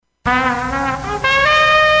Welcome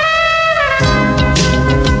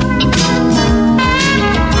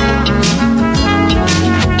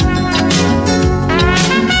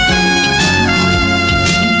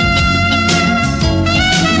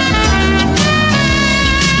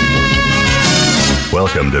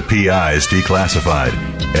to PI's Declassified,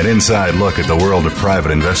 an inside look at the world of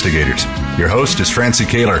private investigators. Your host is Francie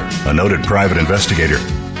Kaler, a noted private investigator.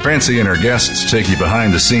 Francie and her guests take you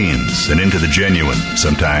behind the scenes and into the genuine,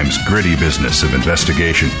 sometimes gritty business of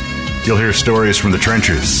investigation. You'll hear stories from the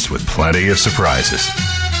trenches with plenty of surprises.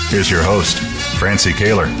 Here's your host, Francie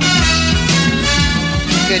Kaler.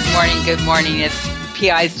 Good morning. It's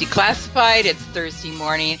PI's Declassified. It's Thursday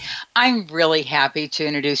morning. I'm really happy to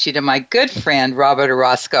introduce you to my good friend, Robert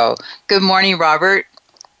Orozco. Good morning, Robert.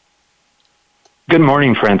 Good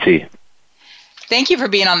morning, Francie. Thank you for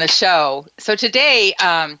being on the show. So today,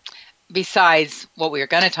 besides what we are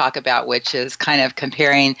going to talk about, which is kind of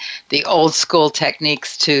comparing the old school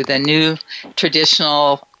techniques to the new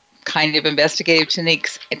traditional kind of investigative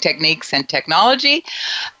techniques and technology,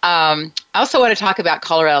 I also want to talk about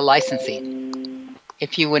Colorado licensing,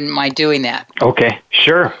 if you wouldn't mind doing that. Okay,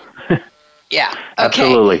 sure. Yeah. Okay.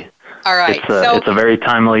 Absolutely. All right. It's a very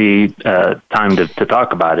timely time to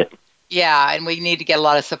talk about it. Yeah, and we need to get a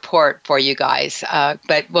lot of support for you guys.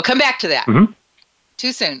 But we'll come back to that. Mm-hmm.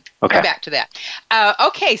 Too soon. Okay. Come back to that.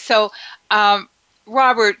 Okay, so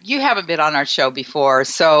Robert, you haven't been on our show before,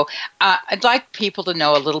 so I'd like people to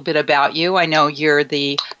know a little bit about you. I know you're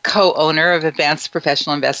the co-owner of Advanced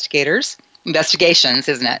Professional Investigations,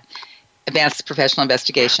 isn't it? Advanced Professional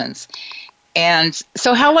Investigations. And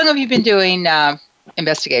so how long have you been doing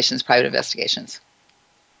investigations, private investigations?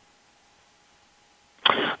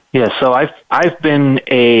 Yeah, so I've been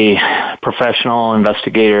a professional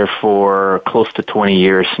investigator for close to 20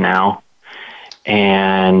 years now,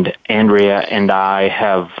 and Andrea and I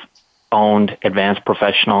have owned Advanced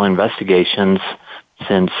Professional Investigations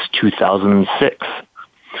since 2006.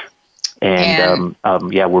 And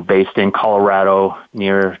we're based in Colorado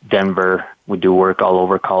near Denver. We do work all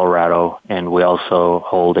over Colorado, and we also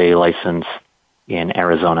hold a license in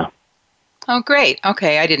Arizona. Oh, great.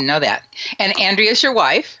 Okay, I didn't know that. And Andrea's your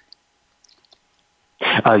wife?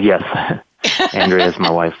 Yes. Andrea is my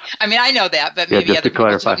wife. I mean, I know that, but maybe other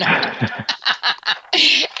people don't know.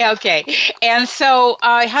 Okay. And so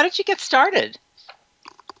how did you get started?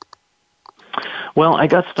 Well, I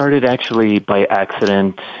got started actually by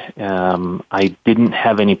accident. I didn't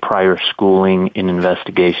have any prior schooling in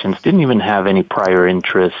investigations, didn't even have any prior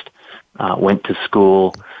interest. Went to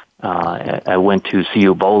school. I went to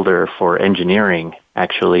CU Boulder for engineering,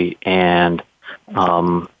 actually, and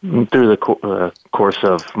through the course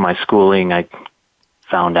of my schooling, I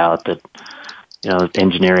found out that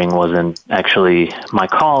engineering wasn't actually my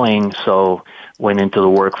calling, so went into the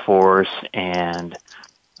workforce and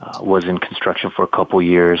was in construction for a couple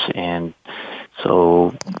years. And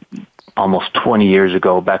so almost 20 years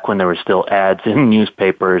ago, back when there were still ads in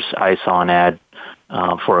newspapers, I saw an ad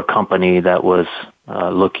for a company that was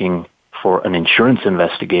looking for an insurance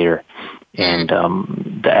investigator. And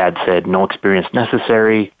the ad said, no experience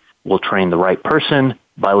necessary, we'll train the right person,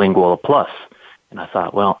 bilingual a plus. And I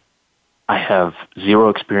thought, well, I have zero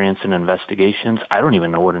experience in investigations. I don't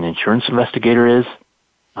even know what an insurance investigator is.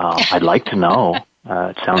 I'd like to know.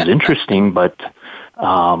 It sounds interesting, but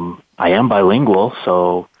I am bilingual.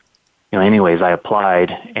 So, anyways, I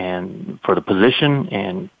applied and for the position,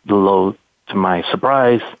 and to my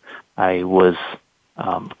surprise, I was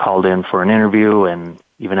called in for an interview. And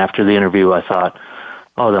even after the interview, I thought,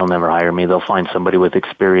 oh, they'll never hire me. They'll find somebody with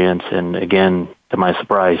experience. And again, to my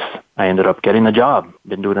surprise, I ended up getting the job.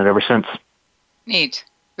 Been doing it ever since. Neat.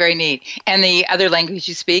 Very neat. And the other language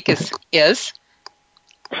you speak is?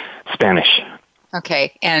 Spanish.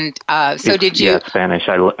 Okay. And so did you? Yeah, Spanish.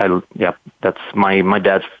 That's my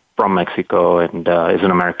dad's from Mexico and is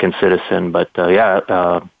an American citizen. But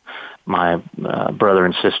my brother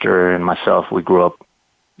and sister and myself, we grew up,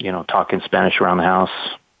 talking Spanish around the house.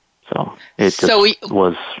 So it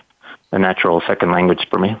was a natural second language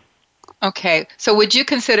for me. Okay. So would you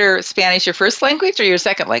consider Spanish your first language or your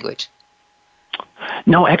second language?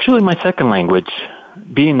 No, actually my second language,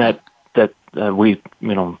 being that we,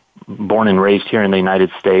 born and raised here in the United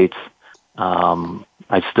States,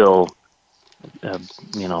 I still,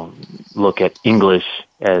 look at English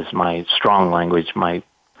as my strong language, my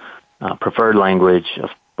preferred language.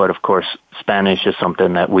 But of course, Spanish is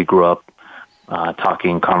something that we grew up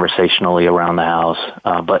talking conversationally around the house.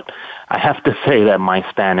 But I have to say that my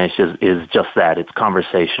Spanish is just that. It's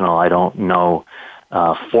conversational. I don't know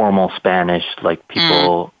formal Spanish like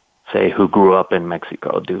people say who grew up in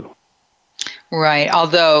Mexico do. Right.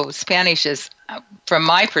 Although Spanish is, from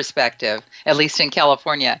my perspective, at least in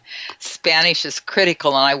California, Spanish is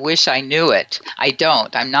critical, and I wish I knew it. I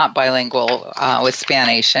don't. I'm not bilingual with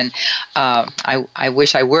Spanish, and I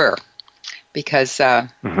wish I were, because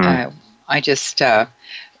I just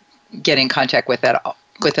get in contact with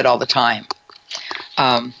it all the time.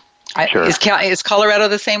 Sure. Is Colorado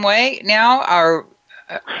the same way now? Or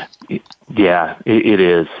yeah, it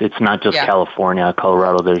is. It's not just California,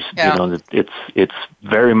 Colorado. There's, it's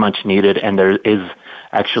very much needed, and there is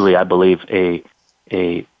actually, I believe, a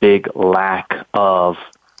big lack of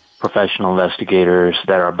professional investigators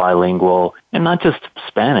that are bilingual, and not just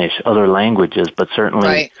Spanish, other languages, but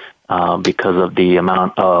certainly because of the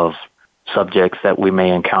amount of subjects that we may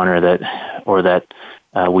encounter that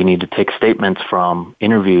we need to take statements from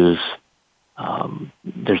interviews.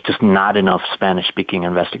 There's just not enough Spanish-speaking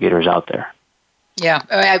investigators out there. Yeah,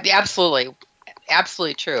 absolutely.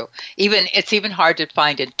 Absolutely true. It's even hard to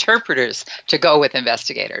find interpreters to go with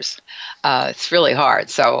investigators. It's really hard.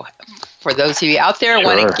 So for those of you out there who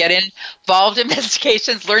want to get involved in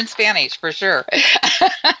investigations, learn Spanish for sure.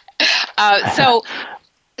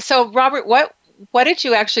 So Robert, what did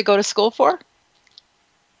you actually go to school for?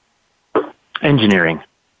 Engineering.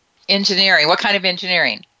 Engineering. What kind of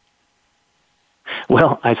engineering?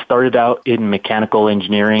 Well, I started out in mechanical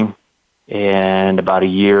engineering, and about a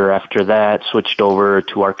year after that, switched over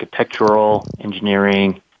to architectural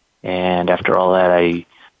engineering. And after all that, I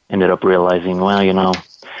ended up realizing,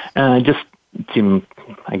 just seemed,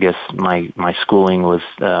 I guess my schooling was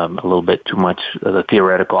a little bit too much the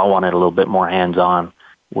theoretical. I wanted a little bit more hands-on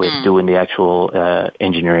with doing the actual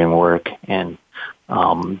engineering work, and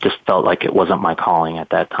just felt like it wasn't my calling at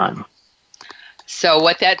that time. So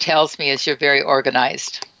what that tells me is you're very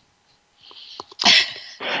organized.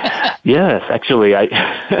 Yes, actually, I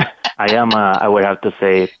am. I would have to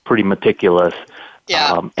say, pretty meticulous.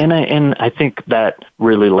 Yeah. And I think that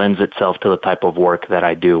really lends itself to the type of work that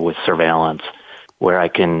I do with surveillance, where I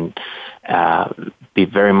can be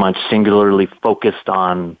very much singularly focused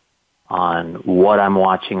on what I'm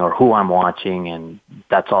watching or who I'm watching, and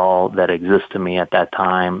that's all that exists to me at that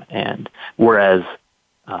time. And whereas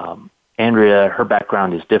Andrea, her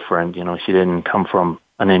background is different. She didn't come from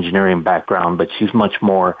an engineering background, but she's much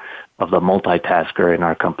more of the multitasker in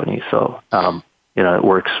our company. So, it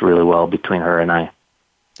works really well between her and I.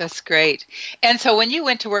 That's great. And so when you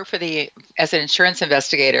went to work as an insurance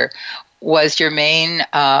investigator, was your main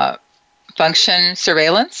function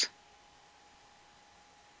surveillance?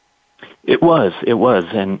 It was.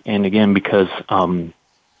 And again, because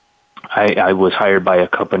I was hired by a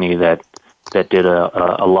company that did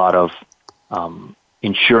a lot of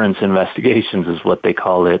insurance investigations is what they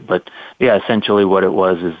call it. But yeah, essentially what it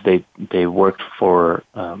was is they worked for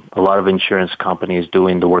a lot of insurance companies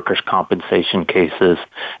doing the workers' compensation cases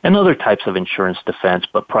and other types of insurance defense.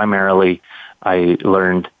 But primarily I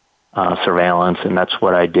learned surveillance, and that's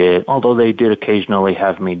what I did. Although they did occasionally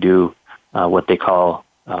have me do what they call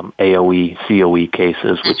AOE, COE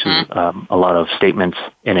cases, which is a lot of statements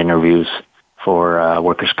and interviews for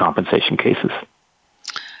workers' compensation cases.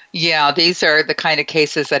 Yeah, these are the kind of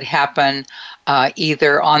cases that happen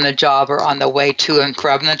either on the job or on the way to and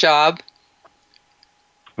from the job.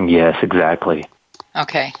 Yes, exactly.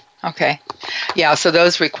 Okay. Yeah, so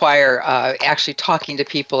those require actually talking to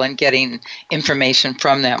people and getting information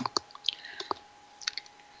from them.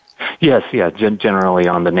 Yes, generally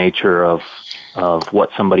on the nature of what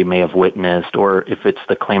somebody may have witnessed, or if it's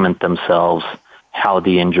the claimant themselves, how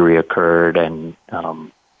the injury occurred and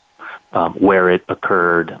where it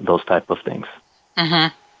occurred, those type of things.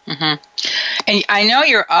 Mm-hmm. Mm-hmm. And I know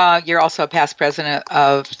you're also a past president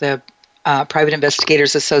of the Private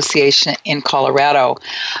Investigators Association in Colorado.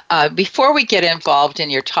 Before we get involved in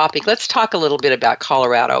your topic, let's talk a little bit about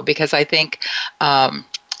Colorado, because I think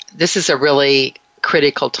this is a really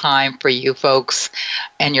critical time for you folks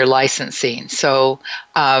and your licensing. So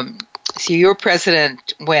you were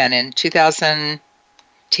president when, in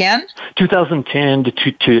 2010? 2010 to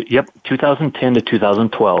 2010 to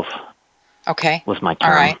 2012. Okay. Was my term.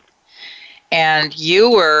 All right. And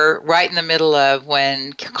you were right in the middle of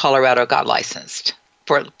when Colorado got licensed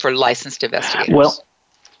for licensed investigators. Well,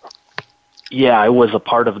 yeah, I was a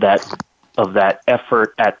part of that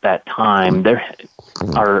effort at that time.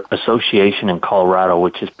 Our association in Colorado,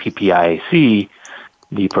 which is PPIAC,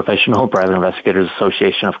 the Professional Private Investigators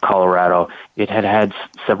Association of Colorado, it had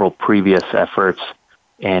several previous efforts.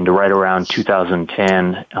 And right around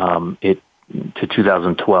 2010 to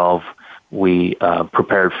 2012, we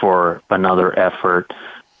prepared for another effort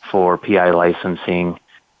for PI licensing.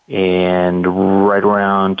 And right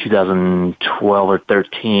around 2012 or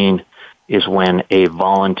 13, is when a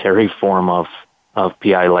voluntary form of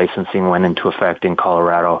PI licensing went into effect in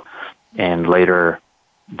Colorado, and later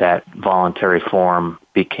that voluntary form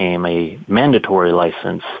became a mandatory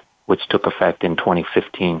license, which took effect in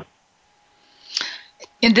 2015.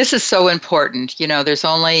 And this is so important. There's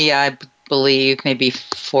only, I believe, maybe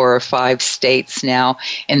 4 or 5 states now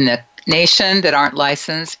in the nation that aren't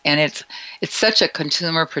licensed, and it's such a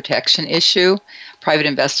consumer protection issue. Private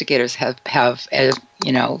investigators have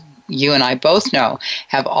you and I both know,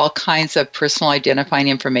 have all kinds of personal identifying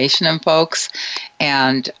information on folks,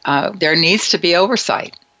 and there needs to be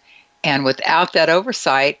oversight. And without that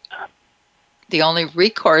oversight, the only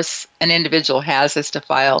recourse an individual has is to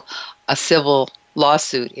file a civil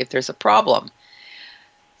lawsuit if there's a problem.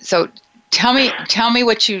 So tell me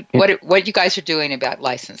what you guys are doing about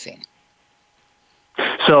licensing.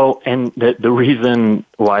 So, and the reason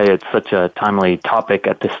why it's such a timely topic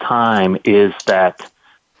at this time is that,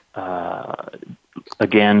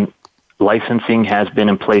 again, licensing has been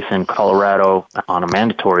in place in Colorado on a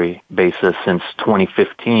mandatory basis since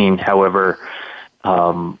 2015. However,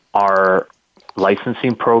 our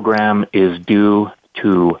licensing program is due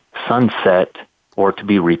to sunset or to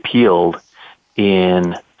be repealed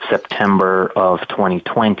in September of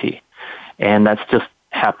 2020. And that's just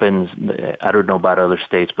happens, I don't know about other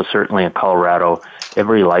states, but certainly in Colorado,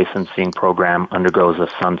 every licensing program undergoes a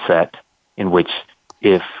sunset, in which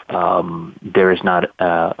if there is not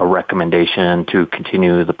a recommendation to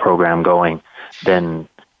continue the program going, then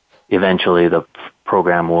eventually the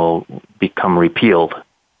program will become repealed.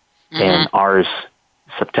 Mm-hmm. And ours,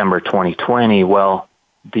 September 2020, well,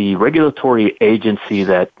 the regulatory agency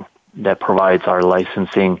that provides our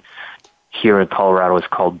licensing here in Colorado is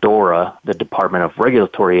called DORA, the Department of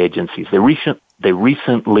Regulatory Agencies. They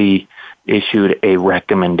recently issued a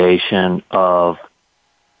recommendation of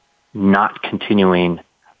not continuing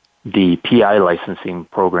the PI licensing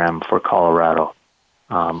program for Colorado,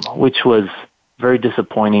 which was very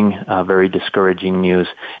disappointing, very discouraging news,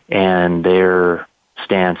 and their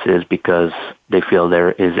stance is because they feel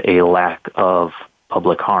there is a lack of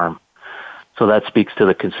public harm. So that speaks to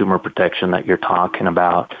the consumer protection that you're talking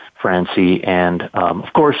about, Francie. And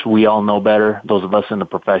of course, we all know better. Those of us in the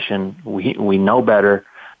profession, we know better,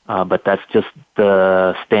 but that's just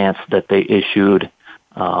the stance that they issued,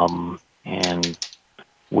 and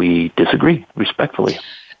we disagree respectfully.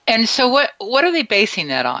 And so what are they basing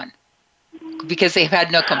that on? Because they've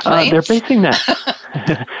had no complaints? They're basing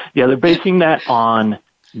that. Yeah, they're basing that on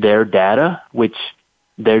their data, which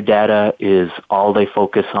their data is all they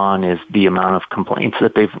focus on is the amount of complaints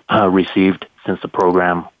that they've received since the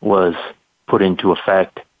program was put into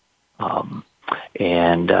effect.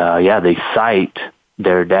 They cite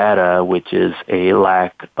their data, which is a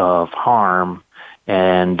lack of harm,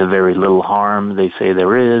 and the very little harm they say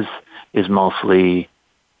there is mostly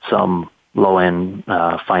some low-end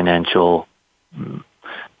financial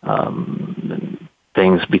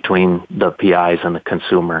things between the PIs and the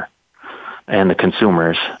consumer and the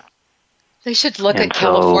consumers. They should look at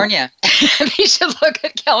California. They should look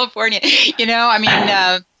at California.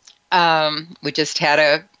 We just had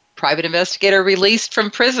a private investigator released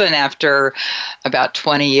from prison after about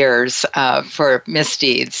 20 years for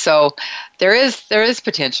misdeeds. So there is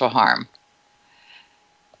potential harm.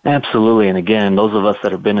 Absolutely. And again, those of us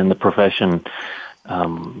that have been in the profession,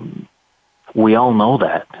 we all know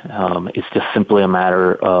that. It's just simply a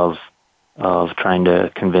matter of trying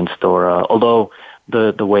to convince DORA. Although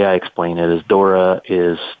the way I explain it is DORA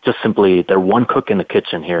is just simply, they're one cook in the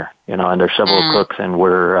kitchen here, and there's several cooks, and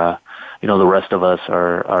we're, the rest of us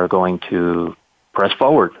are going to press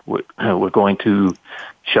forward. We're going to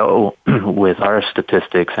show with our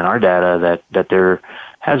statistics and our data that there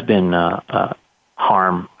has been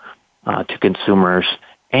harm to consumers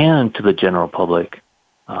and to the general public.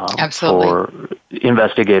 Absolutely. For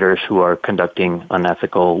investigators who are conducting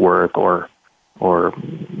unethical work or work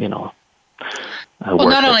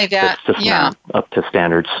not only that, that's just not up to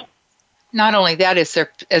standards. Not only that,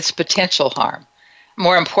 it's potential harm.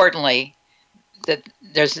 More importantly, that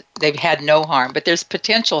they've had no harm, but there's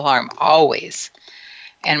potential harm always.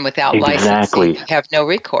 And without licensing, you have no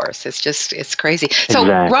recourse. It's crazy. So,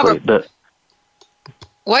 Robert,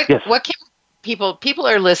 what can people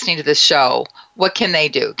are listening to this show? What can they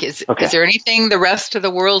do? Is there anything the rest of the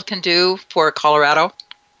world can do for Colorado?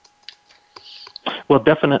 Well,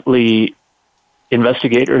 definitely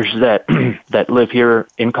investigators that live here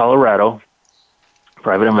in Colorado,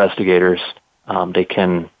 private investigators, they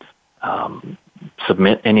can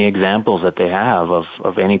submit any examples that they have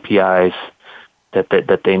of any PIs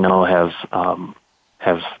that they know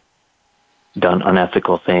have done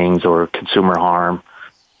unethical things or consumer harm.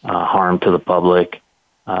 harm to the public,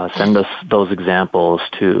 send us those examples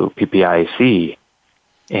to PPIC,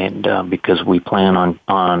 and because we plan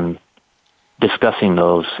on discussing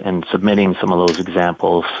those and submitting some of those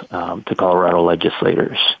examples to Colorado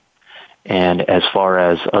legislators. And as far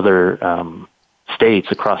as other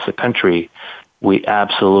states across the country, we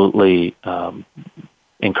absolutely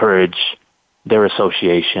encourage their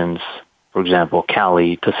associations, for example,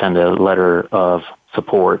 Cali, to send a letter of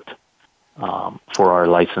support for our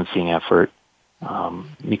licensing effort,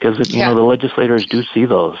 because the legislators do see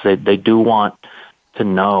those. They do want to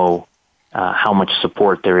know how much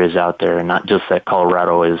support there is out there, and not just that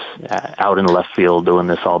Colorado is out in left field doing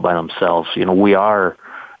this all by themselves. We are,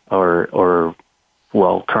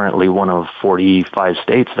 currently one of 45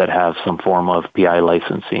 states that have some form of PI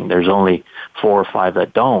licensing. There's only 4 or 5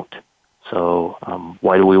 that don't. So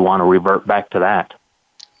why do we want to revert back to that?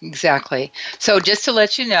 Exactly. So just to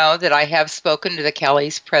let you know that I have spoken to the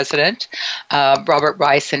Cali's president, Robert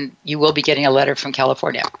Rice, and you will be getting a letter from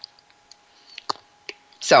California.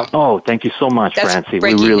 So, thank you so much, Francie.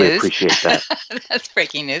 We really appreciate that. That's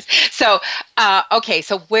breaking news. So,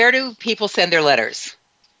 so where do people send their letters?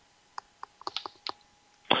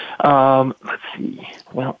 Let's see.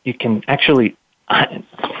 Well, you can actually,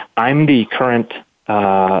 I'm the current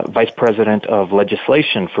vice president of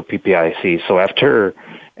legislation for PPIC. So after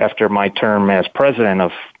my term as president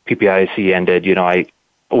of PPIC ended, I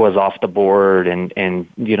was off the board and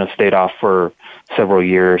stayed off for several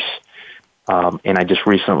years. And I just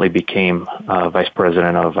recently became vice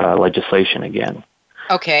president of legislation again.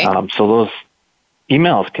 Okay. So those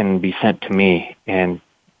emails can be sent to me, and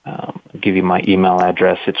I'll give you my email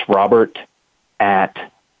address. It's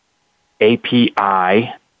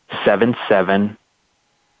Robert@API77.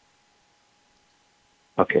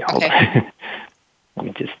 Okay, hold on. Let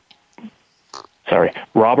me just... Sorry.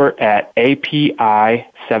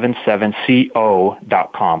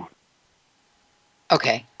 Robert@API77co.com.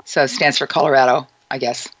 Okay. So it stands for Colorado, I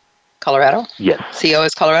guess. Colorado? Yes. CO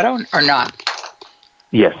is Colorado or not?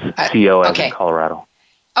 Yes, CO as in Colorado.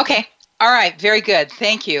 Okay. All right. Very good.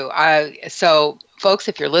 Thank you. So, folks,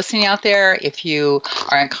 if you're listening out there, if you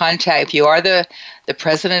are in contact, if you are the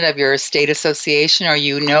president of your state association, or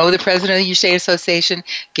you know the president of your state association,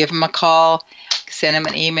 give him a call, send him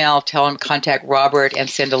an email, tell him to contact Robert, and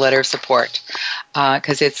send a letter of support,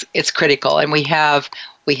 because it's critical. And we have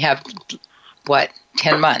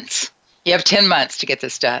 10 months. You have 10 months to get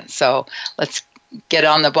this done. So let's get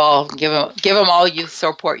on the ball. Give them all you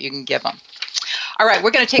support you can give them. All right,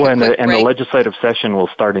 we're going to take a quick break. And the legislative session will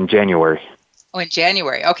start in January. Oh, in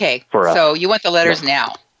January. Okay. For us. So you want the letters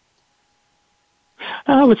now?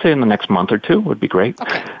 I would say in the next month or 2 would be great.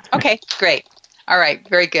 Okay, great. All right,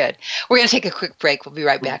 very good. We're going to take a quick break. We'll be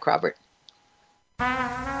right back, Robert.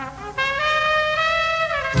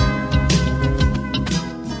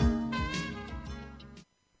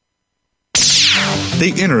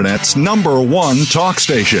 The Internet's #1 talk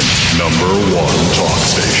station. #1 talk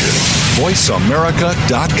station.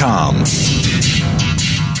 VoiceAmerica.com.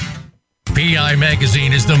 PI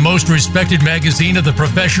Magazine is the most respected magazine of the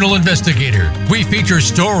professional investigator. We feature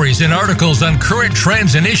stories and articles on current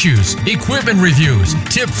trends and issues, equipment reviews,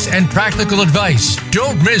 tips, and practical advice.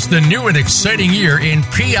 Don't miss the new and exciting year in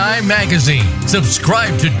PI Magazine.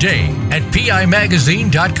 Subscribe today at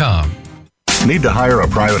PIMagazine.com. Need to hire a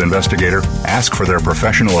private investigator? Ask for their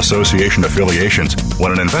professional association affiliations.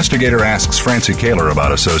 When an investigator asks Francie Kaler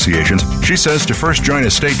about associations, she says to first join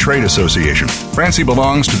a state trade association. Francie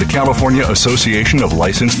belongs to the California Association of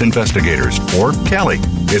Licensed Investigators, or CALI.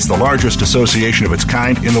 It's the largest association of its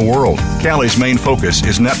kind in the world. CALI's main focus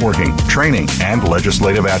is networking, training, and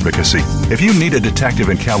legislative advocacy. If you need a detective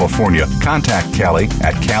in California, contact CALI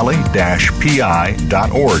at cali-pi.org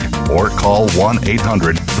or call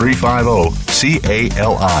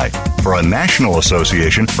 1-800-350-CALI. For a national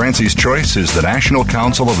association, Francie's choice is the National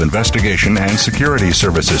Council of Investigation and Security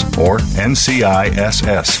Services, or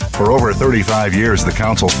NCISS. For over 35 years, the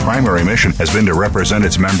Council's primary mission has been to represent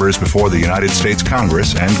its members before the United States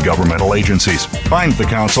Congress and governmental agencies. Find the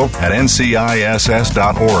Council at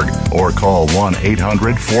nciss.org or call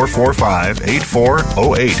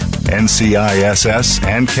 1-800-445-8408. NCISS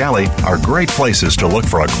and CALI are great places to look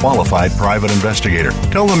for a qualified private investigator.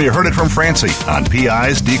 Tell them you heard it from Francie on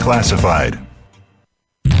PI's Declassified.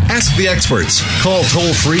 Ask the experts. Call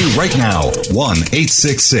toll-free right now,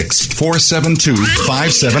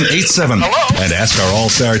 1-866-472-5787. And ask our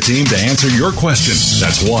All-Star team to answer your question.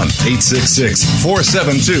 That's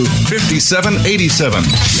 1-866-472-5787.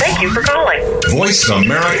 Thank you for calling.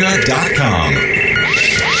 VoiceAmerica.com.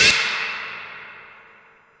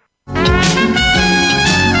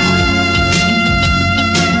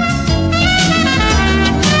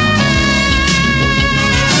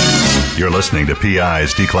 You're listening to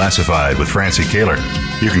PI's Declassified with Francie Kaler.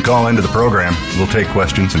 You can call into the program. We'll take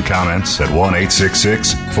questions and comments at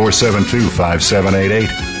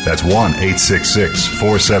 1-866-472-5788. That's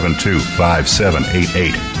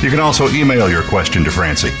 1-866-472-5788. You can also email your question to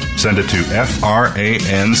Francie. Send it to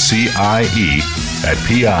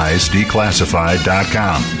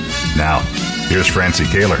francie@pisdeclassified.com. Now, here's Francie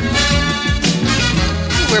Kaler.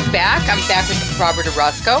 We're back. I'm back with Robert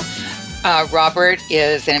Orozco. Robert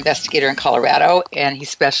is an investigator in Colorado, and he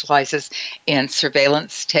specializes in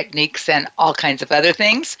surveillance techniques and all kinds of other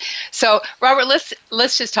things. So, Robert,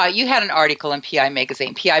 let's just talk. You had an article in PI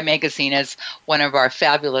Magazine. PI Magazine is one of our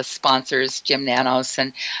fabulous sponsors, Jim Nanos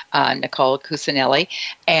and Nicole Cusinelli.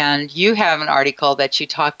 And you have an article that you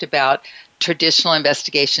talked about traditional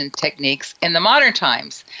investigation techniques in the modern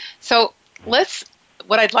times. So, what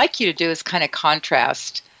I'd like you to do is kind of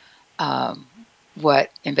contrast what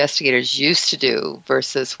investigators used to do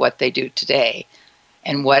versus what they do today,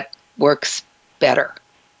 and what works better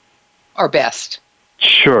or best.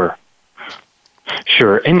 Sure.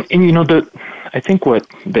 And you know, I think what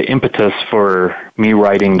the impetus for me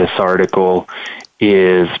writing this article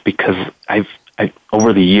is because I've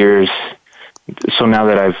over the years. So now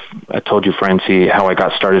that I told you, Francie, how I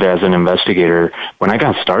got started as an investigator, when I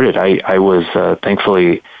got started, I was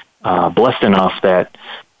thankfully blessed enough that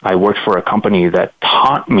I worked for a company that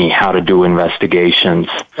taught me how to do investigations.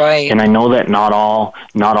 Right. And I know that not all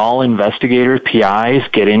investigators, PIs,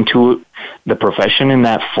 get into the profession in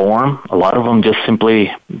that form. A lot of them just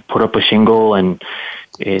simply put up a shingle and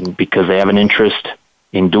because they have an interest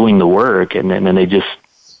in doing the work, and then they just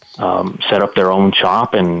set up their own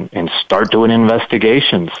shop and start doing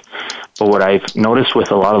investigations. But what I've noticed with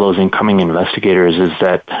a lot of those incoming investigators is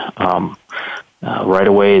that right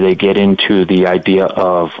away they get into the idea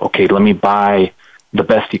of, okay, let me buy the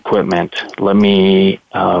best equipment. Let me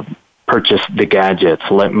purchase the gadgets.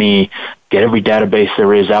 Let me get every database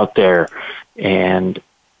there is out there. And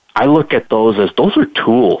I look at those as those are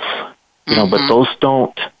tools, you know, but those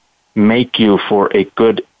don't make you for a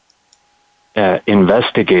good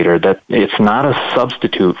investigator. That it's not a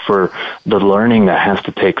substitute for the learning that has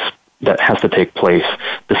to take place,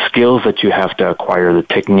 the skills that you have to acquire, the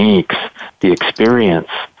techniques, the experience.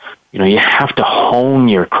 You know, you have to hone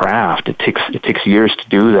your craft. It takes years to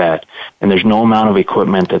do that, and there's no amount of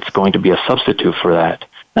equipment that's going to be a substitute for that.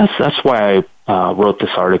 That's why I wrote this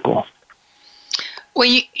article. Well,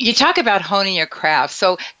 you talk about honing your craft.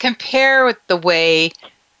 So compare with the way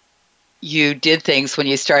you did things when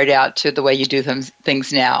you started out to the way you do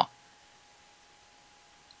things now.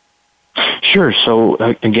 Sure. So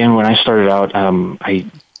again, when I started out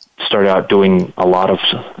doing a lot of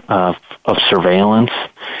surveillance,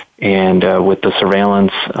 and with the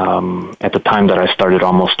surveillance at the time that I started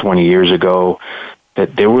almost 20 years ago,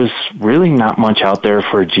 that there was really not much out there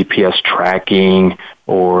for GPS tracking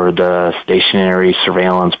or the stationary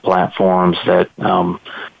surveillance platforms that a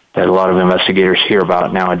lot of investigators hear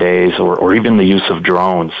about nowadays, or even the use of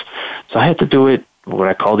drones. So I had to do it what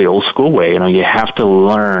I call the old school way. You know, you have to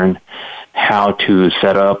learn how to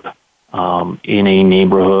set up in a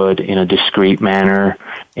neighborhood in a discreet manner,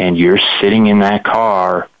 and you're sitting in that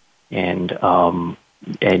car, and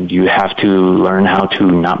you have to learn how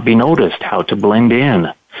to not be noticed, how to blend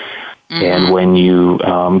in. And when you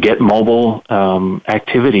get mobile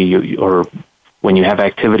activity, or when you have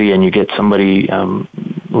activity and you get somebody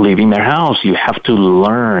leaving their house, you have to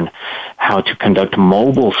learn how to conduct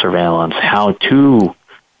mobile surveillance, how to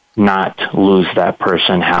not lose that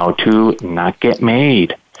person, how to not get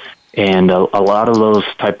made. And a lot of those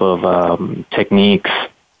type of techniques,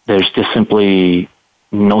 there's just simply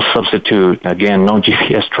no substitute. Again, no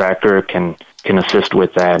GPS tracker can assist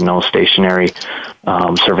with that. No stationary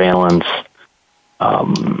surveillance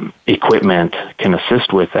equipment can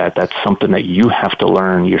assist with that. That's something that you have to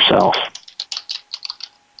learn yourself.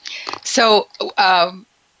 So,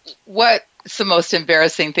 what's the most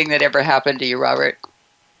embarrassing thing that ever happened to you, Robert?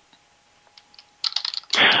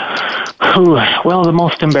 Well, the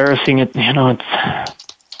most embarrassing, it's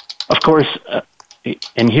of course,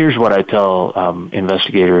 and here's what I tell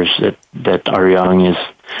investigators that are young is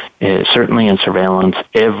certainly in surveillance,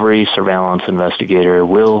 every surveillance investigator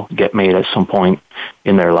will get made at some point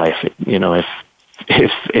in their life. You know,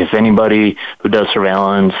 if anybody who does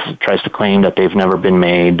surveillance tries to claim that they've never been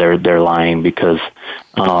made, they're lying, because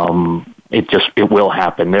it will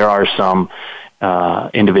happen. There are some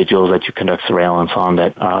individuals that you conduct surveillance on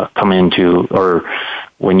that come into, or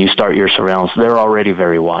when you start your surveillance, they're already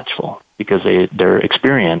very watchful because they're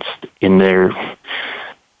experienced in their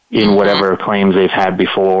in whatever claims they've had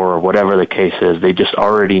before or whatever the case is. They just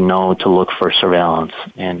already know to look for surveillance,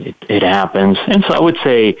 and it happens. And so I would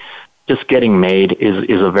say just getting made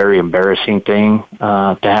is a very embarrassing thing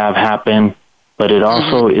to have happen, but it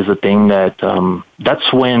also is a thing that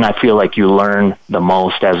that's when I feel like you learn the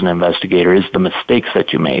most as an investigator, is the mistakes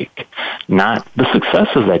that you make, not the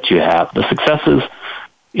successes that you have. The successes,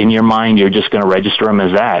 in your mind, you're just going to register them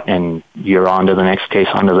as that, and you're on to the next case,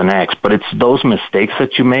 on to the next. But it's those mistakes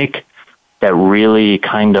that you make that really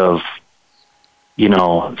kind of,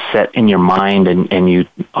 set in your mind, and you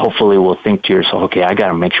hopefully will think to yourself, okay, I got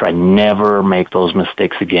to make sure I never make those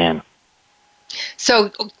mistakes again.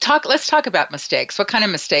 So let's talk about mistakes. What kind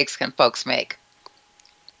of mistakes can folks make?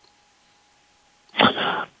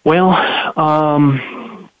 Well,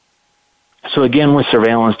 so again, with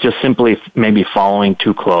surveillance, just simply maybe following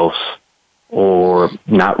too close or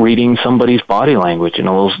not reading somebody's body language.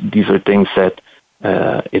 These are things that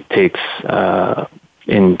it takes,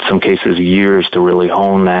 in some cases, years to really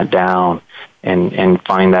hone that down and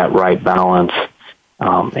find that right balance.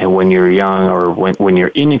 And when you're young or when you're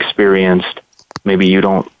inexperienced, maybe you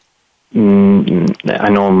don't, I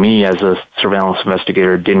know me as a surveillance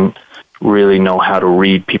investigator didn't really know how to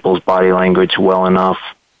read people's body language well enough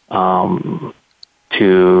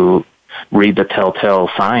to read the telltale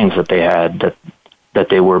signs that they had, that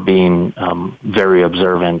they were being very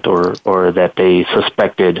observant or that they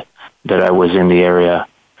suspected that I was in the area.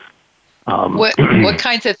 What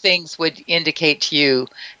kinds of things would indicate to you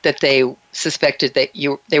that they suspected that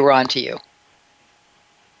they were onto you?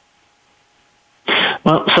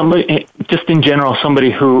 Well, somebody, just in general, somebody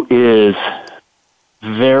who is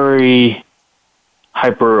very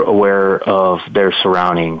hyper aware of their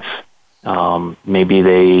surroundings. Maybe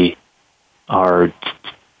they are,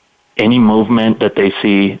 any movement that they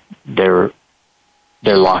see, they're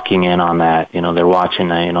locking in on that. They're watching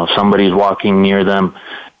that. Somebody's walking near them,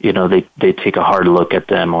 they take a hard look at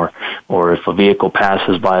them, or if a vehicle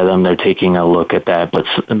passes by them, they're taking a look at that. But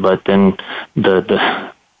then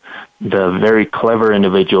the very clever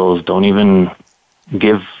individuals don't even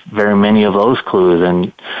give very many of those clues,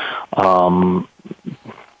 and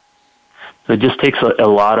so it just takes a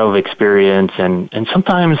lot of experience, and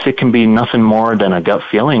sometimes it can be nothing more than a gut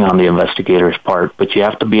feeling on the investigator's part, but you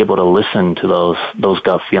have to be able to listen to those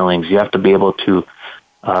gut feelings. You have to be able to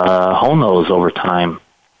hone those over time.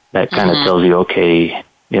 That kind of tells you, okay,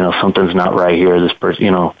 something's not right here. This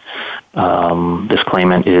person, this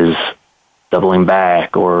claimant is doubling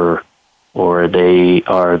back, or they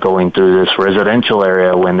are going through this residential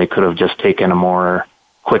area when they could have just taken a more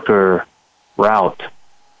quicker route.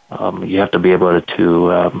 You have to be able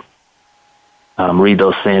to read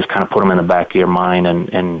those things, kind of put them in the back of your mind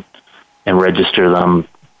and register them,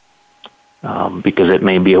 because it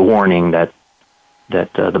may be a warning that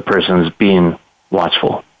the person's being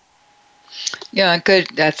watchful. Yeah, good.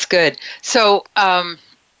 That's good. So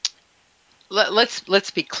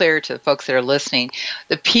let's be clear to the folks that are listening.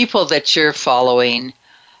 The people that you're following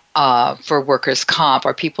for workers' comp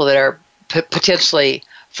are people that are potentially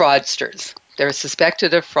fraudsters. They're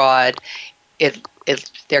suspected of fraud.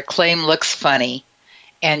 Their claim looks funny,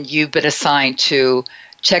 and you've been assigned to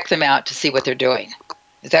check them out to see what they're doing.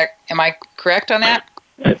 Am I correct on that?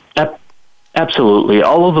 Absolutely.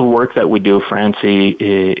 All of the work that we do, Francie,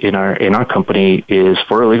 in our company is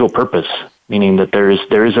for a legal purpose, meaning that there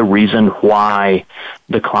is a reason why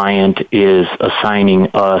the client is assigning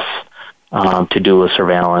us to do a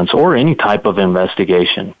surveillance or any type of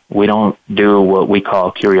investigation. We don't do what we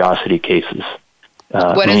call curiosity cases.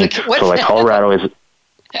 Like Colorado is.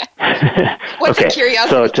 What's a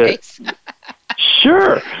curiosity case?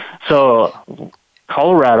 Sure. So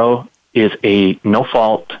Colorado is a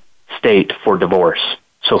no-fault state for divorce.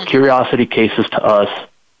 So curiosity cases to us,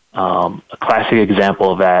 a classic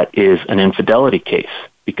example of that is an infidelity case,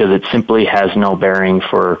 because it simply has no bearing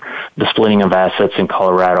for the splitting of assets in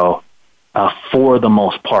Colorado for the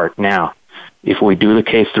most part. Now, if we do the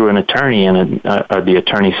case through an attorney and the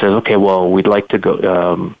attorney says, okay, well, we'd like to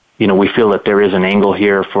go, we feel that there is an angle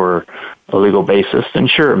here for a legal basis, then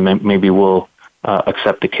sure, maybe we'll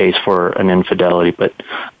accept the case for an infidelity. But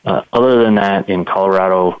other than that, in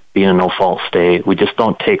Colorado, being a no-fault state, we just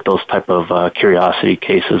don't take those type of curiosity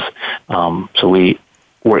cases. So we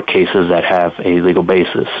work cases that have a legal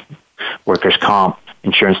basis, workers' comp,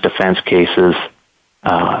 insurance defense cases,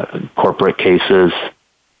 corporate cases,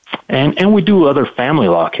 and we do other family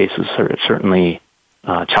law cases, certainly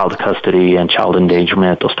child custody and child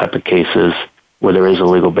endangerment, those type of cases where there is a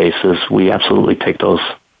legal basis. We absolutely take those.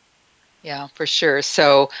 Yeah, for sure.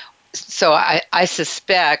 So So I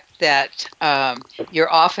suspect that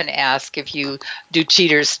you're often asked if you do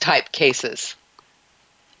cheaters type cases.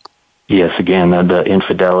 Yes, again, the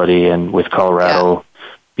infidelity, and with Colorado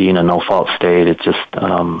being a no-fault state, it's just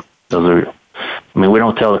those are. I mean, we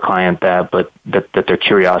don't tell the client that, but that they're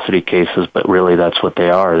curiosity cases, but really that's what they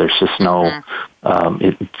are. There's just no.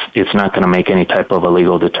 It's not going to make any type of a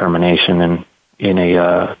legal determination in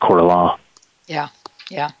a court of law. Yeah.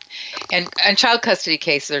 Yeah, and child custody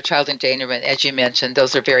cases or child endangerment, as you mentioned,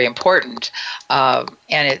 those are very important,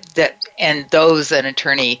 and those an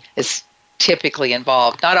attorney is typically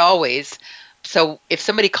involved. Not always. So, if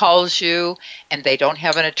somebody calls you and they don't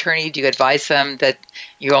have an attorney, do you advise them that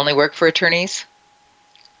you only work for attorneys?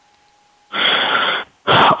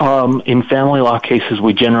 In family law cases,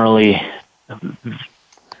 we generally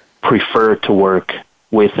prefer to work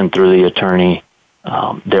with and through the attorney.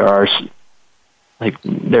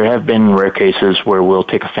 There have been rare cases where we'll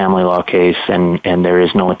take a family law case and there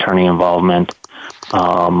is no attorney involvement.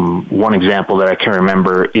 One example that I can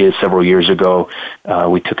remember is several years ago,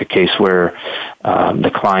 we took a case where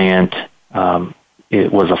the client,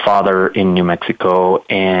 it was a father in New Mexico,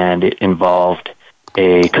 and it involved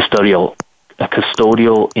a custodial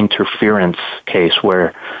interference case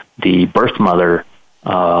where the birth mother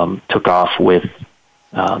took off with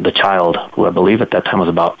the child, who I believe at that time was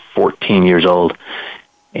about 14 years old,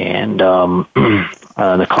 and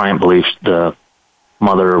the client believes the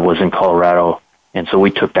mother was in Colorado, and so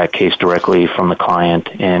we took that case directly from the client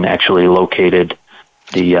and actually located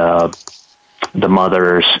the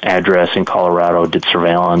mother's address in Colorado, did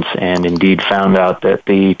surveillance, and indeed found out that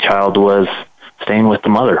the child was staying with the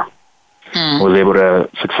mother. Was able to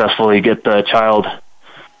successfully get the child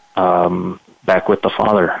back with the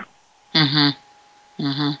father.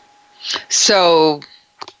 So,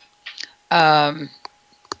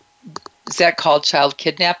 is that called child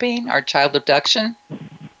kidnapping or child abduction?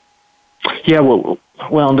 Yeah, well,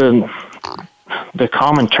 the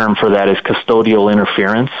common term for that is custodial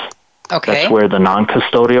interference. Okay. That's where the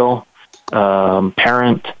non-custodial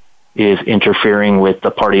parent is interfering with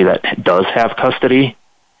the party that does have custody,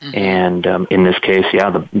 and in this case,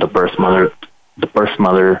 the birth mother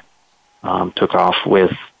took off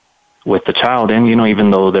with the child, and even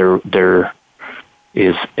though there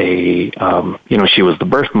is a she was the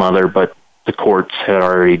birth mother, but the courts had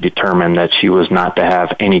already determined that she was not to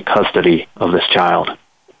have any custody of this child.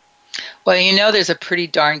 Well, there's a pretty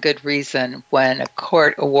darn good reason when a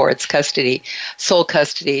court awards custody, sole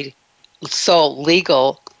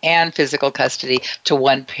legal and physical custody to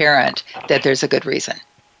one parent, that there's a good reason.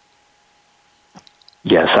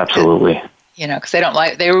 Yes, absolutely. Because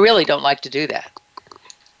they really don't like to do that.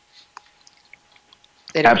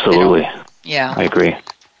 Absolutely. Yeah. I agree.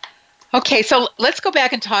 Okay, so let's go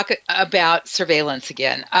back and talk about surveillance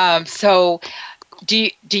again. So do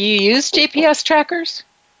you use GPS trackers?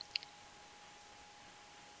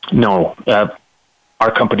 No.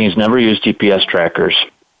 Our company's never used GPS trackers.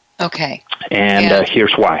 Okay. And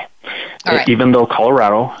here's why. All right. Even though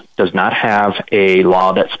Colorado does not have a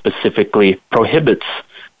law that specifically prohibits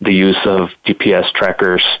the use of GPS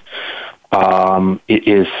trackers, I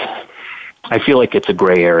feel like it's a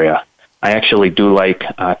gray area. I actually do like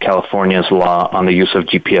California's law on the use of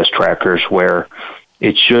GPS trackers, where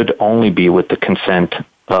it should only be with the consent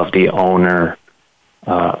of the owner,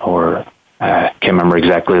 or I can't remember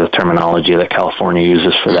exactly the terminology that California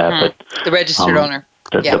uses for that, but the registered owner.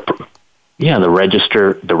 The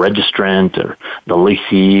registrant, or the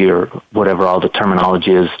leasee, or whatever all the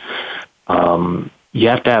terminology is. You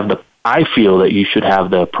have to have I feel that you should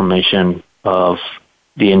have the permission of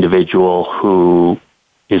the individual who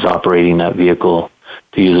is operating that vehicle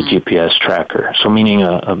to use a GPS tracker. So meaning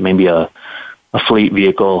maybe a fleet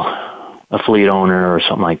vehicle, a fleet owner or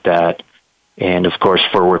something like that. And of course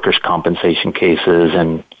for workers' compensation cases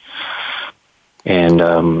and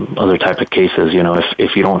other type of cases,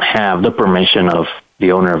 if you don't have the permission of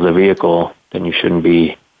the owner of the vehicle, then you shouldn't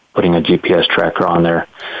be putting a GPS tracker on there.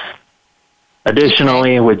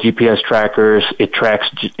 Additionally, with GPS trackers, it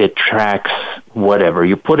tracks whatever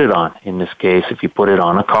you put it on. In this case, if you put it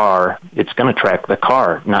on a car, it's going to track the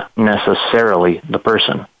car, not necessarily the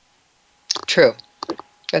person. True.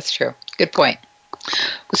 That's true. Good point.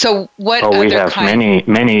 So what we have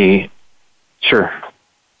many. Sure.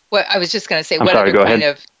 Well, I was just going to say, what other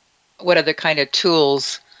kind of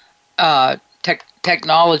tools,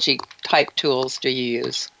 technology type tools do you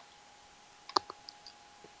use?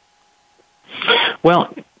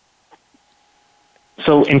 Well,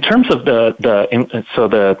 so in terms of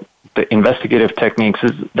the investigative techniques,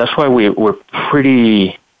 that's why we're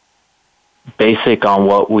pretty basic on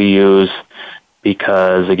what we use.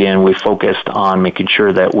 because, again, we focused on making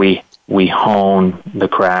sure that we hone the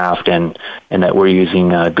craft and that we're using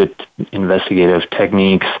good investigative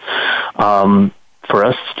techniques. For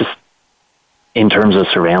us, just in terms of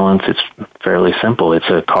surveillance, it's fairly simple. It's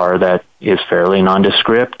a car that is fairly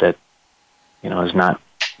nondescript, that is not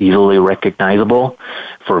easily recognizable.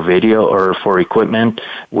 For video or for equipment,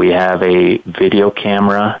 we have a video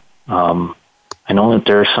camera. I know that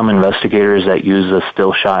there are some investigators that use a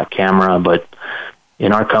still shot camera, but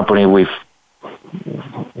in our company, we've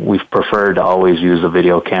preferred to always use a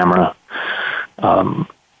video camera.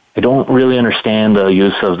 I don't really understand the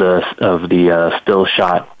use of the still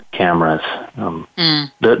shot cameras.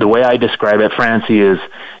 The way I describe it, Francie, is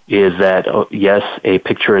that yes, a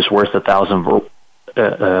picture is worth 1,000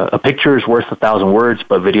 words,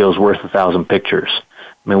 but video is worth 1,000 pictures.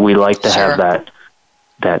 I mean, we like to have that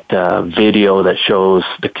video that shows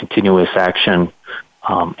the continuous action.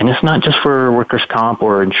 And it's not just for workers' comp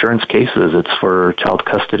or insurance cases. It's for child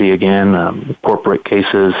custody, again, corporate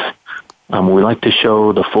cases. We like to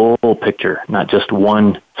show the full picture, not just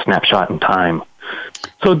one snapshot in time.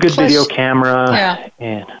 So a good video camera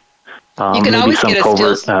and you can maybe some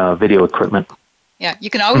covert video equipment. Yeah, you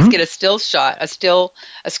can always get a still shot, a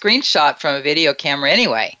screenshot from a video camera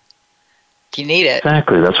anyway, if you need it.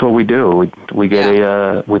 Exactly, that's what we do. We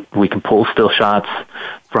get we can pull still shots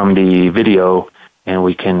from the video, and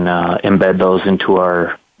we can embed those into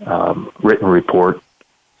our written report.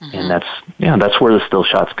 And that's where the still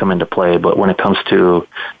shots come into play. But when it comes to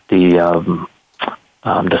the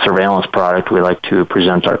surveillance product, we like to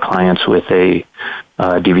present our clients with a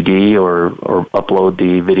DVD or upload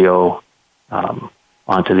the video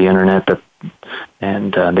onto the internet,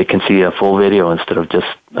 and they can see a full video instead of just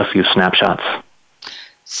a few snapshots.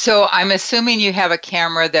 So I'm assuming you have a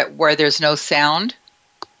camera where there's no sound?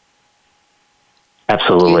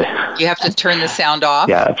 Absolutely. You have to turn the sound off?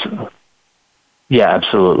 Yeah, absolutely. Yeah,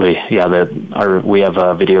 absolutely. Yeah, we have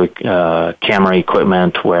a video camera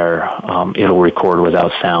equipment where it'll record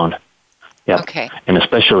without sound. Yeah. Okay. And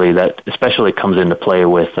especially comes into play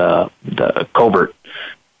with the covert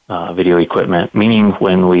video equipment, meaning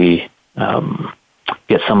when we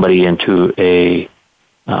get somebody into a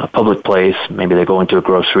public place, maybe they go into a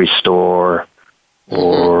grocery store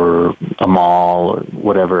or a mall or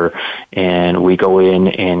whatever, and we go in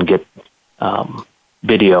and get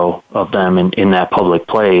video of them in that public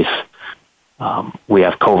place. We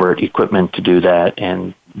have covert equipment to do that,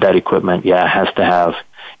 and that equipment, has to have,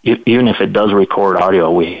 even if it does record audio,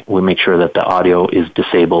 we make sure that the audio is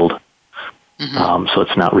disabled, so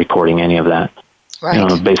it's not recording any of that.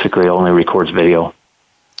 Right. Basically only records video.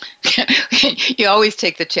 You always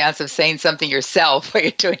take the chance of saying something yourself while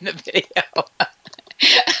you're doing the video.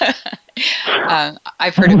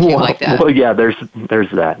 I've heard a few like that. Well, yeah, there's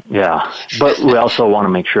that, yeah. But we also want to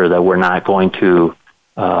make sure that we're not going to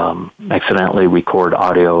accidentally record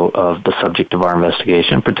audio of the subject of our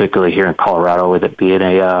investigation, particularly here in Colorado, with it being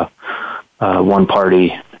a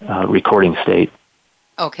one-party recording state.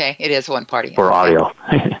 Okay, it is one party. For audio.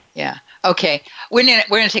 Yeah. Okay, we're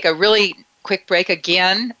gonna take a really quick break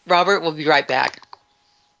again. Robert, we'll be right back.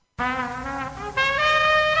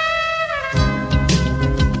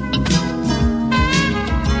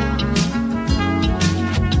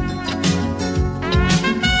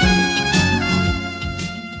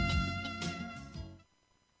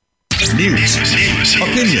 News,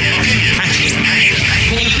 opinion, passion.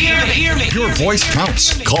 Can you hear me? Your voice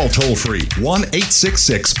counts. Call toll free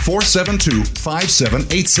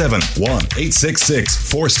 1-866-472-5787.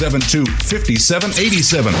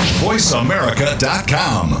 1-866-472-5787.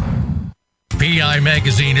 VoiceAmerica.com. PI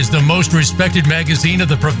Magazine is the most respected magazine of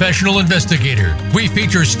the professional investigator. We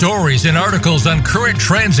feature stories and articles on current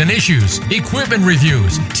trends and issues, equipment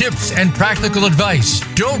reviews, tips, and practical advice.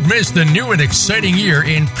 Don't miss the new and exciting year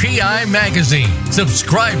in PI Magazine.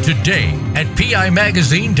 Subscribe today at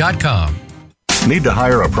PIMagazine.com. Need to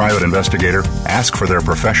hire a private investigator? Ask for their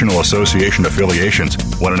professional association affiliations.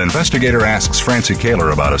 When an investigator asks Francie Kaler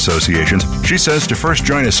about associations, she says to first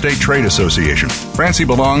join a state trade association. Francie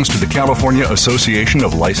belongs to the California Association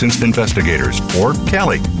of Licensed Investigators, or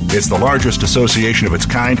CALI. It's the largest association of its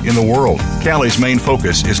kind in the world. CALI's main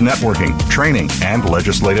focus is networking, training, and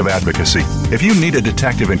legislative advocacy. If you need a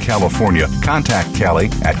detective in California, contact CALI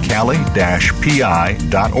at cali-pi.org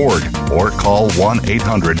or call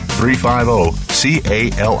 1-800-350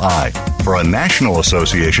 CALI. For a national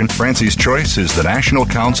association, Francie's choice is the National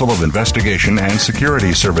Council of Investigation and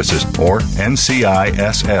Security Services, or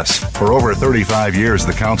NCISS. For over 35 years,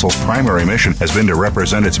 the Council's primary mission has been to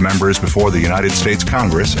represent its members before the United States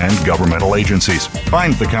Congress and governmental agencies.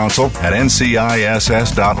 Find the Council at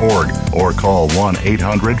nciss.org or call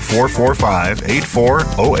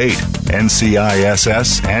 1-800-445-8408.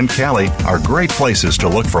 NCISS and Cali are great places to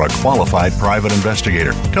look for a qualified private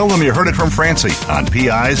investigator. Tell them you heard it from Francie on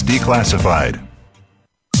PI's Declassified.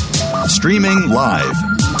 Streaming live,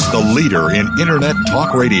 the leader in Internet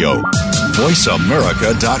talk radio,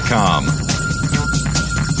 voiceamerica.com.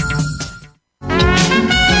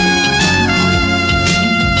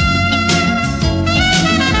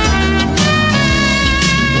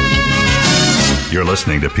 You're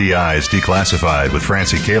listening to PI's Declassified with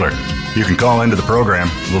Francie Kaler. You can call into the program.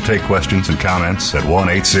 We'll take questions and comments at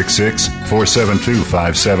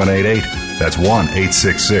 1-866-472-5788. That's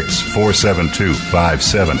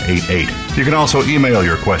 1-866-472-5788. You can also email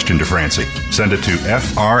your question to Francie. Send it to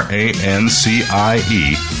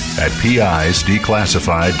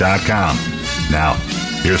francie@pisdeclassified.com. Now,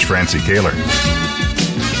 here's Francie Kaler.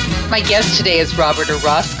 My guest today is Robert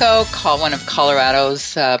Orozco, one of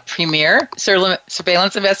Colorado's premier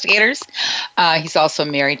surveillance investigators. He's also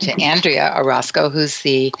married to Andrea Orozco, who's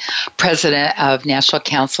the president of National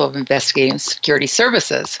Council of Investigating Security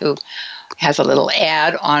Services, who has a little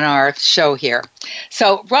ad on our show here.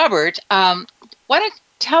 So, Robert, why don't you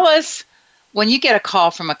tell us, when you get a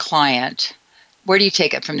call from a client, where do you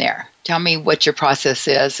take it from there? Tell me what your process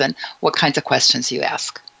is and what kinds of questions you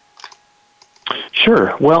ask.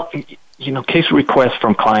 Sure. Well, case requests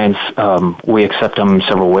from clients, we accept them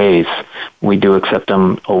several ways. We do accept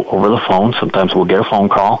them over the phone. Sometimes we'll get a phone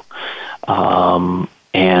call,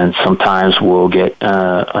 and sometimes we'll get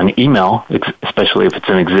an email, especially if it's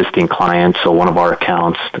an existing client. So one of our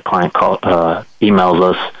accounts, the client emails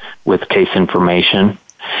us with case information.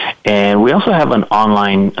 And we also have an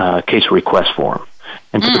online case request form.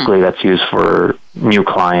 And typically that's used for new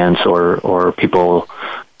clients or people,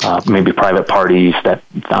 maybe private parties that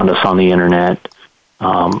found us on the internet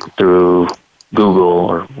through Google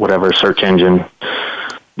or whatever search engine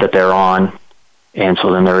that they're on. And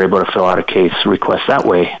so then they're able to fill out a case request that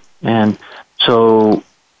way. And so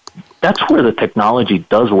that's where the technology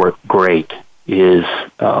does work great, is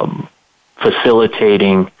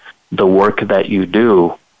facilitating the work that you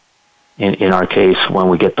do. In our case, when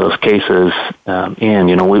we get those cases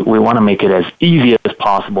in, we want to make it as easy as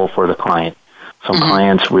possible for the client. Some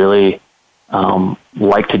clients really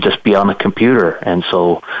like to just be on the computer, and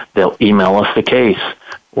so they'll email us the case,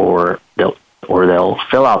 or they'll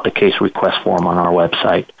fill out the case request form on our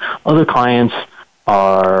website. Other clients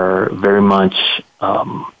are very much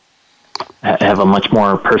have a much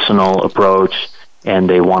more personal approach, and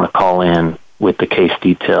they want to call in with the case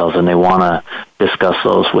details, and they want to discuss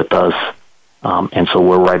those with us. And so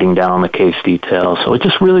we're writing down the case details. So it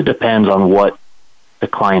just really depends on what the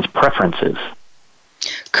client's preference is.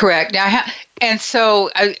 Correct. Now, and so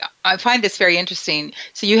I find this very interesting.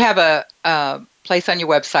 So you have a place on your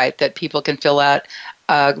website that people can fill out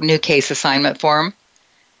a new case assignment form?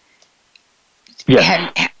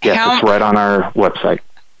 Yes, it's right on our website.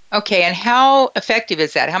 Okay, and how effective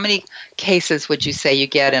is that? How many cases would you say you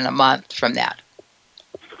get in a month from that?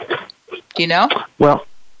 Do you know? Well,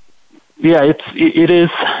 yeah, it is.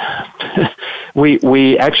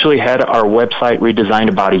 We actually had our website redesigned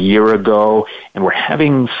about a year ago, and we're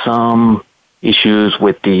having some issues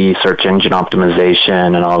with the search engine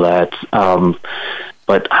optimization and all that.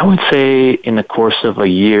 But I would say in the course of a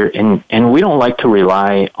year, and we don't like to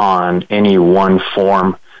rely on any one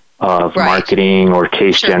form of marketing or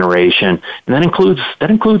case generation, and that includes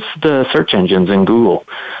the search engines in Google.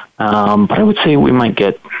 But I would say we might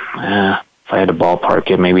get, if I had to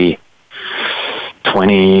ballpark it, maybe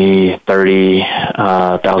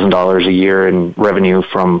 $20,000-$30,000 a year in revenue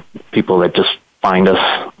from people that just find us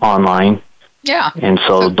online. Yeah. And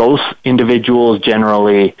so those individuals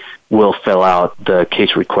generally will fill out the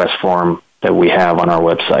case request form that we have on our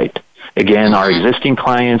website. Again, our existing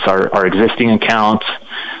clients, our existing accounts,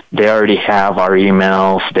 they already have our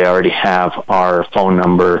emails, they already have our phone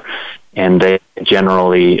number, and they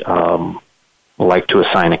generally like to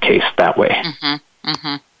assign a case that way.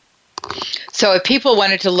 So if people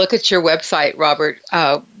wanted to look at your website, Robert,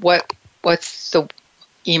 what's the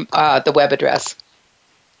web address,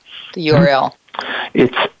 the URL?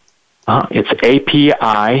 It's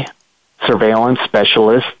API Surveillance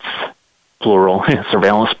Specialists, plural,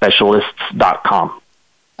 surveillancepecialists.com.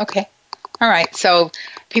 Okay. All right. So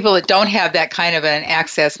people that don't have that kind of an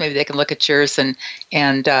access, maybe they can look at yours and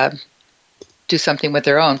do something with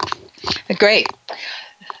their own. Great.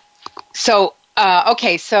 So,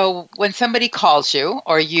 okay, so when somebody calls you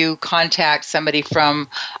or you contact somebody from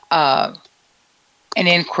an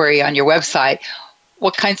inquiry on your website,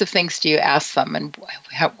 what kinds of things do you ask them, and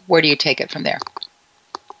where do you take it from there?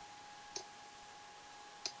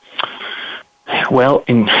 Well,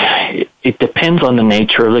 it depends on the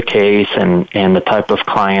nature of the case and the type of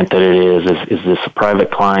client that it is. Is this a private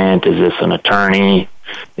client? Is this an attorney?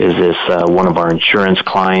 Is this one of our insurance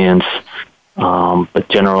clients? But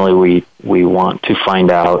generally, we want to find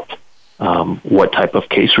out what type of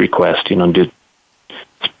case request.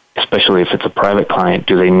 Especially if it's a private client,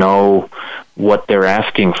 do they know what they're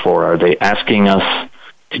asking for? Are they asking us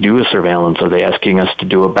to do a surveillance? Are they asking us to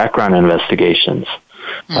do a background investigations?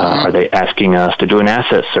 Are they asking us to do an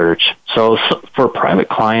asset search? So for private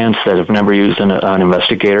clients that have never used an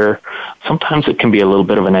investigator, sometimes it can be a little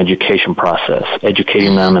bit of an education process,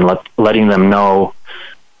 educating them and letting them know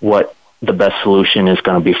what the best solution is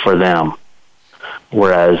going to be for them.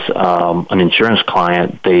 Whereas an insurance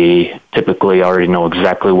client, they typically already know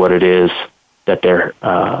exactly what it is that they're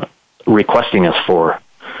requesting us for.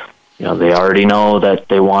 They already know that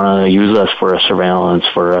they want to use us for a surveillance,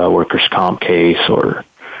 for a workers' comp case, or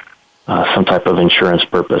some type of insurance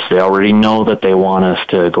purpose. They already know that they want us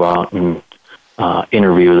to go out and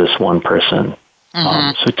interview this one person.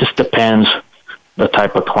 So it just depends the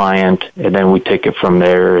type of client, and then we take it from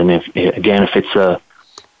there. And if it's a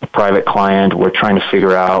private client, we're trying to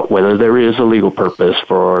figure out whether there is a legal purpose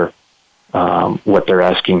for what they're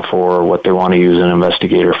asking for, what they want to use an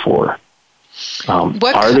investigator for.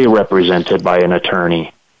 Are they represented by an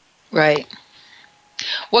attorney? Right.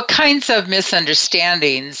 What kinds of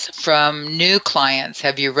misunderstandings from new clients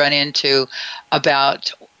have you run into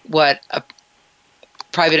about what a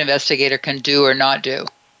private investigator can do or not do?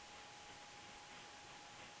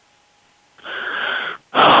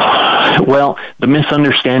 Well, the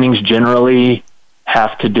misunderstandings generally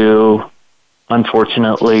have to do,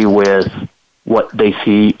 unfortunately, with what they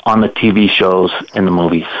see on the TV shows and the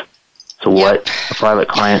movies. So what a private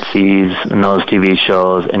client sees in those TV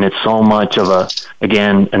shows, and it's so much of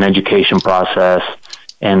an education process,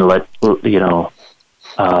 and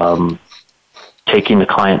taking the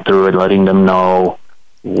client through and letting them know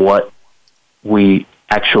what we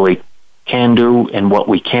actually can do and what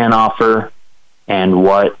we can offer, and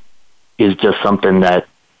what is just something that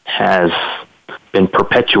has been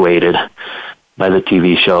perpetuated by the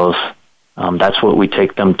TV shows. That's what we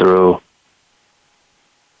take them through.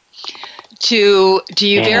 Do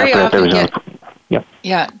you very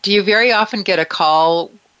often get a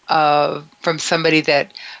call from somebody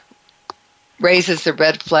that raises the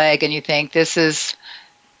red flag, and you think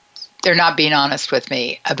they're not being honest with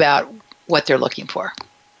me about what they're looking for?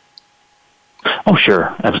 Oh,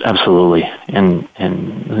 sure, absolutely, and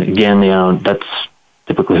again, that's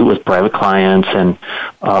typically with private clients, and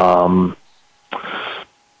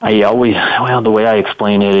the way I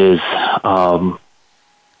explain it is,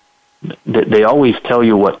 they always tell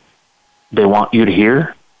you what they want you to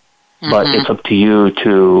hear, but it's up to you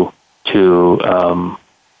to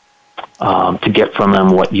get from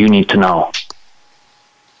them what you need to know.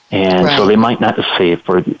 And so they might not say,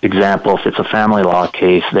 for example, if it's a family law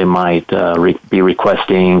case, they might be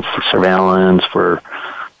requesting for surveillance for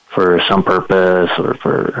some purpose, or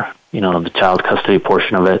for the child custody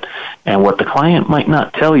portion of it. And what the client might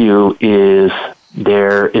not tell you is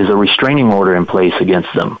there is a restraining order in place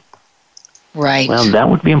against them. Right. Well, that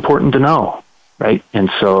would be important to know, right?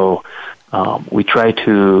 And so we try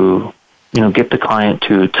to, get the client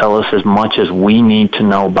to tell us as much as we need to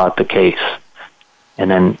know about the case. And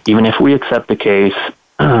then even if we accept the case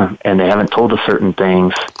and they haven't told us certain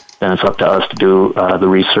things, then it's up to us to do the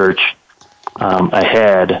research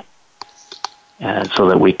ahead, and so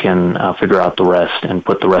that we can figure out the rest and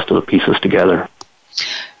put the rest of the pieces together.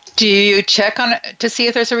 Do you check on to see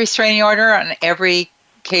if there's a restraining order on every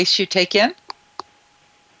case you take in?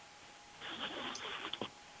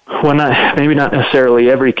 Well, maybe not necessarily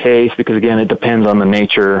every case, because again, it depends on the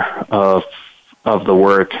nature of the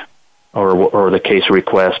work or the case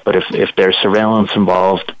request. But if there's surveillance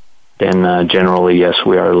involved, then generally, yes,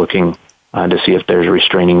 we are looking to see if there's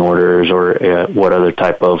restraining orders or what other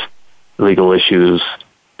type of legal issues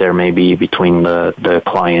there may be between the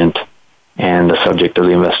client and the subject of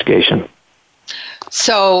the investigation.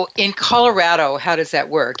 So in Colorado, how does that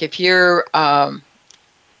work? If you're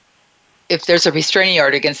if there's a restraining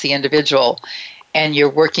order against the individual and you're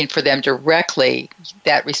working for them directly,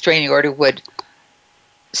 that restraining order would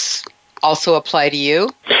also apply to you.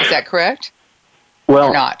 Is that correct?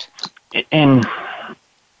 Well, or not? And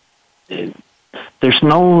there's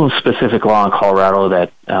no specific law in Colorado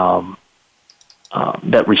that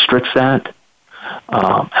that restricts that.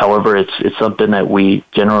 However, it's something that we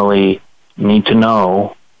generally need to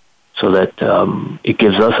know so that it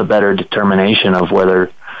gives us a better determination of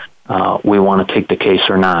whether we want to take the case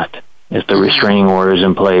or not. If the restraining order is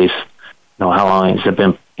in place, how long has it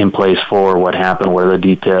been in place for? What happened? What are the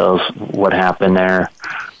details? What happened there?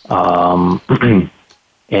 And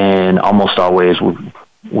almost always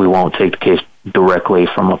we won't take the case directly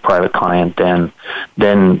from a private client.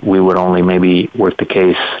 Then we would only maybe work the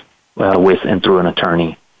case with and through an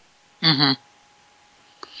attorney. Mm-hmm.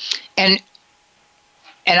 And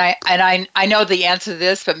I know the answer to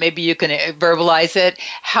this, but maybe you can verbalize it.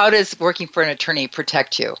 How does working for an attorney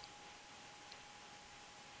protect you?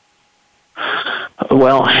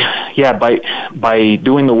 Well, yeah, by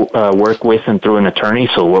doing the work with and through an attorney.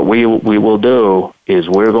 So what we will do is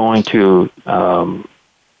we're going to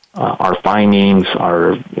our findings,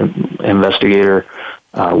 our investigator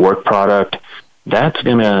work product, that's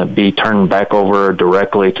going to be turned back over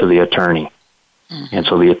directly to the attorney. Mm-hmm. And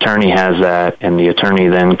so the attorney has that, and the attorney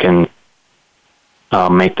then can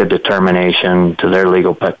make the determination to their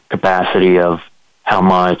legal capacity of how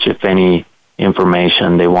much, if any,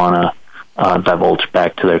 information they want to divulge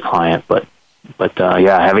back to their client. But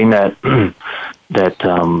yeah, having that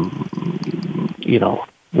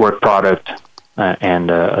work product and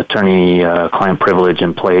attorney-client privilege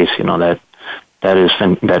in place,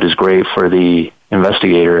 that is great for the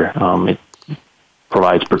investigator. It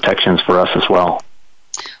provides protections for us as well.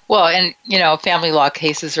 Well, and family law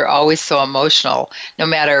cases are always so emotional.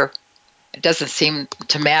 It doesn't seem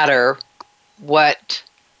to matter what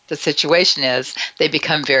the situation is, they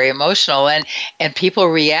become very emotional, and people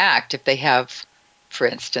react if they have, for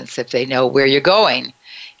instance, if they know where you're going,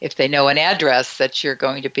 if they know an address that you're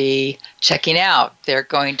going to be checking out, they're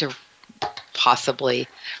going to possibly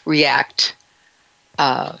react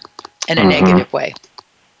in a negative way.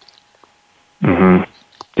 Mm-hmm.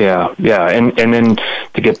 Yeah, and then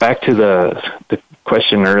to get back to the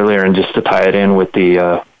question earlier, and just to tie it in with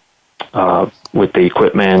the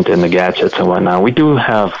equipment and the gadgets and whatnot, we do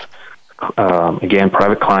have again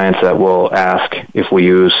private clients that will ask if we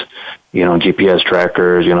use GPS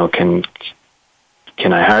trackers.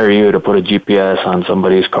 Can I hire you to put a GPS on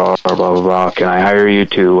somebody's car? Blah blah blah. Can I hire you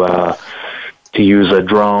to use a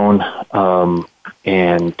drone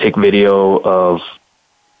and take video of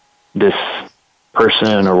this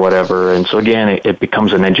person or whatever? And so again, it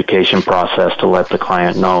becomes an education process to let the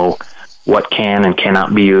client know what can and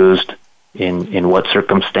cannot be used in what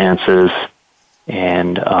circumstances,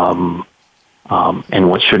 and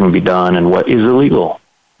what shouldn't be done, and what is illegal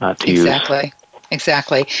to use.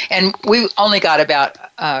 Exactly. And we only got about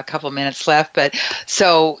a couple minutes left, but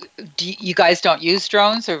so you guys don't use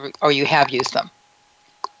drones, or you have used them?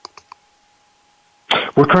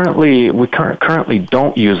 We currently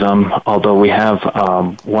don't use them, although we have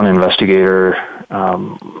one investigator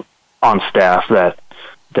on staff that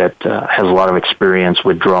has a lot of experience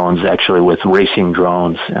with drones, actually with racing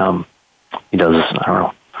drones. He does,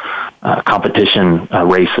 competition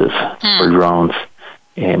races for drones.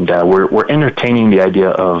 And we're entertaining the idea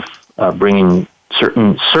of bringing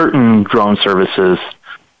certain drone services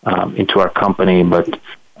into our company, but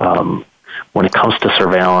when it comes to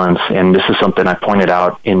surveillance, and this is something I pointed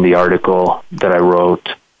out in the article that I wrote,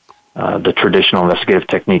 the traditional investigative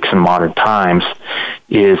techniques in modern times,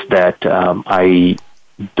 is that I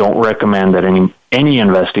don't recommend that any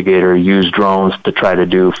investigator use drones to try to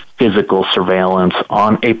do physical surveillance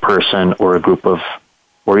on a person or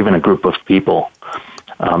even a group of people,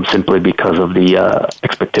 simply because of the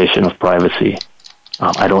expectation of privacy.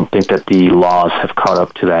 I don't think that the laws have caught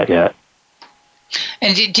up to that yet.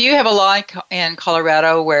 And do you have a law in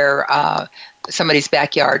Colorado where somebody's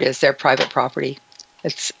backyard is their private property?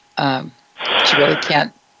 It's you really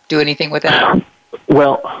can't do anything with that?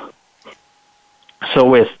 Well, so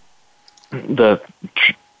with the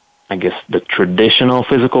traditional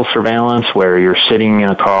physical surveillance, where you're sitting in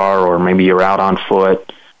a car or maybe you're out on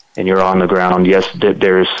foot and you're on the ground, yes,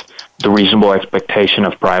 there's the reasonable expectation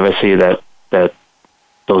of privacy that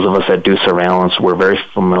those of us that do surveillance, we're very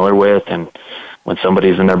familiar with. And when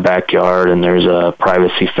somebody's in their backyard and there's a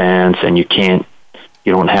privacy fence and you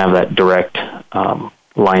don't have that direct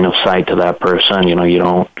line of sight to that person,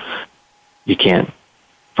 you can't,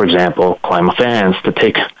 for example, climb a fence to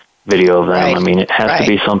take video of them. Right. I mean, it has to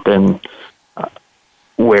be something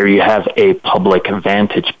where you have a public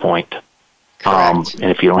vantage point. And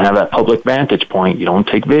if you don't have that public vantage point, you don't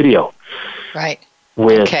take video. Right.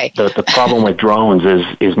 with the problem with drones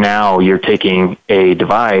is now you're taking a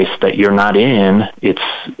device that you're not in. It's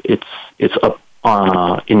up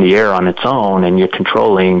in the air on its own, and you're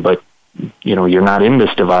controlling, but you're not in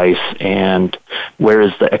this device. And where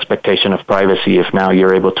is the expectation of privacy if now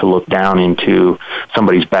you're able to look down into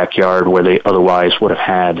somebody's backyard where they otherwise would have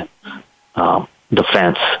had the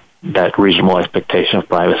fence, that reasonable expectation of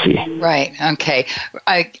privacy? Right. Okay.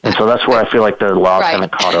 And so that's where I feel like the laws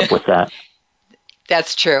haven't caught up with that.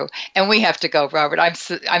 That's true. And we have to go, Robert.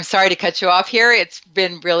 I'm sorry to cut you off here. It's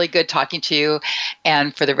been really good talking to you.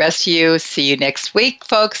 And for the rest of you, see you next week,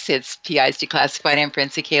 folks. It's PI's Declassified. I'm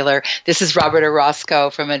Francie Kaler. This is Robert Orozco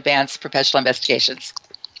from Advanced Professional Investigations.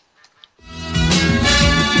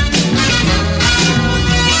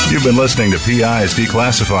 You've been listening to PI's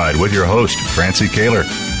Declassified with your host, Francie Kaler.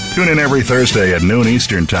 Tune in every Thursday at noon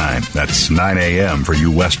Eastern Time. That's 9 a.m. for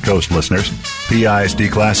you West Coast listeners. PI's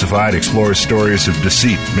Declassified explores stories of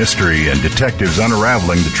deceit, mystery, and detectives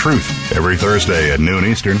unraveling the truth. Every Thursday at noon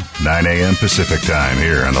Eastern, 9 a.m. Pacific Time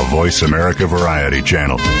here on the Voice America Variety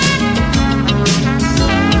Channel.